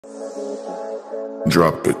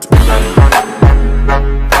Drop it.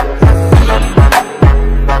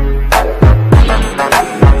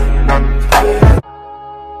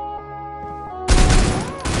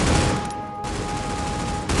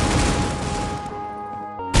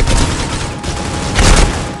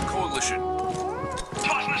 Coalition.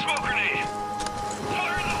 Tossing a smoke grenade.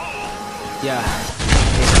 Fire in the hole. Yeah,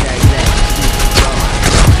 it's that flow.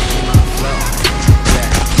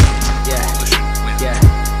 Yeah, Coalition wins. yeah,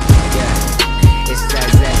 yeah. It's that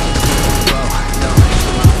flow. No,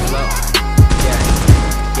 flow. Yeah,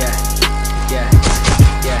 yeah, yeah,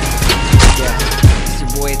 yeah, yeah. It's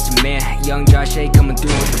your boy, it's your man, Young Josh A coming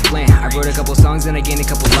through with the plan. I wrote a couple songs and I gained a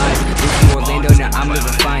couple lives. Moved from Orlando, now I'm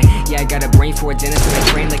living fine. Yeah, I got a brain for a dentist and I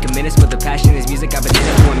train like a menace, but the passion is music. I've been in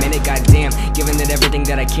it for a minute, goddamn. Giving it everything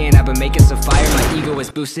that I can. I've been making some fire, my ego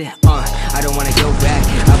is boosted. I don't wanna go back.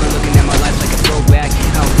 I've been looking at my life like a throwback.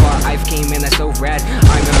 How far I've came, man, that's so rad.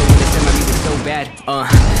 I remember when they said my music so bad.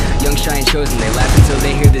 Young, shy, and chosen. They laugh until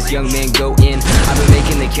they hear this young man go in. I've been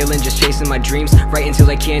making the killing, just chasing my dreams, right until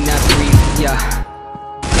I cannot breathe. Yeah.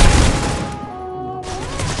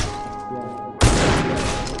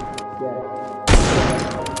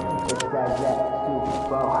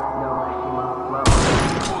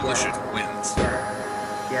 Coalition wins.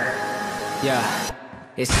 Yeah,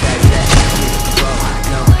 it's that flow.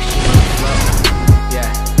 No, she won't flow. Yeah,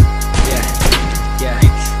 yeah, yeah,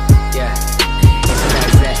 yeah.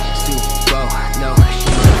 It's that flow. No, she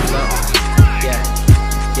won't flow. Yeah,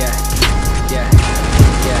 yeah, yeah,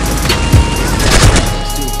 yeah. It's that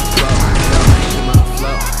flow. No, she won't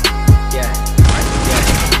flow. Yeah, yeah,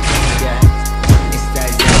 yeah. It's that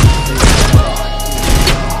flow.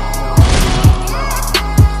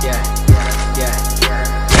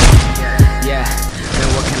 Yeah, man,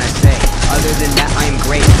 what can I say? Other than that, I am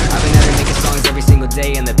great. I've been out here making songs every single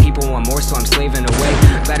day, and the people want more, so I'm slaving away.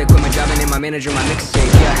 Glad to quit my job and name my manager my mixtape.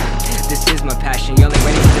 Yeah, this is my passion. Y'all ain't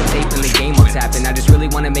ready for the tape and the game will tapping. I just really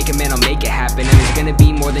wanna make it, man, I'll make it happen. And it's gonna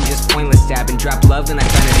be more than just pointless stabbing. Drop love and I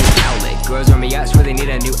find a new outlet. Girls on me yachts where they need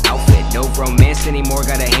a new outfit. No romance anymore,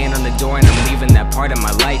 got a hand on the door and I'm leaving that part of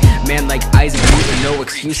my life. Man, like Isaac Newton, no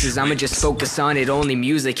excuses. I'ma just focus on it, only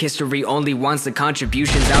music. History only wants the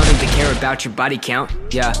contributions. I don't need to care about your body count.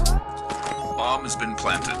 Yeah. Bomb has been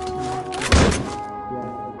planted.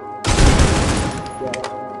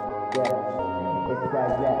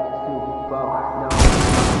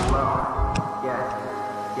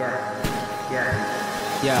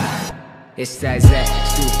 Yeah, it's that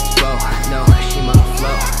flow. No, she won't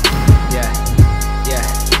flow. Yeah, yeah,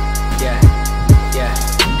 yeah, yeah.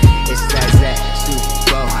 It's that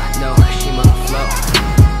flow. No, she won't flow.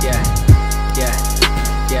 Yeah, yeah,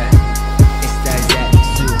 yeah. It's that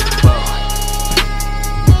flow.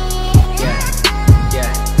 Yeah,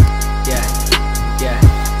 yeah, yeah, yeah.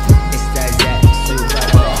 It's that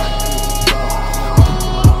flow.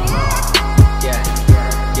 Yeah, yeah,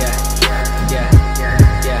 yeah,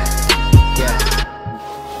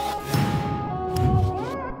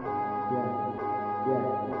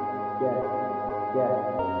 yeah, yeah.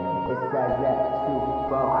 It's that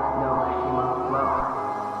flow. No, she won't flow.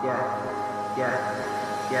 Yeah, yeah,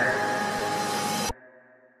 yeah.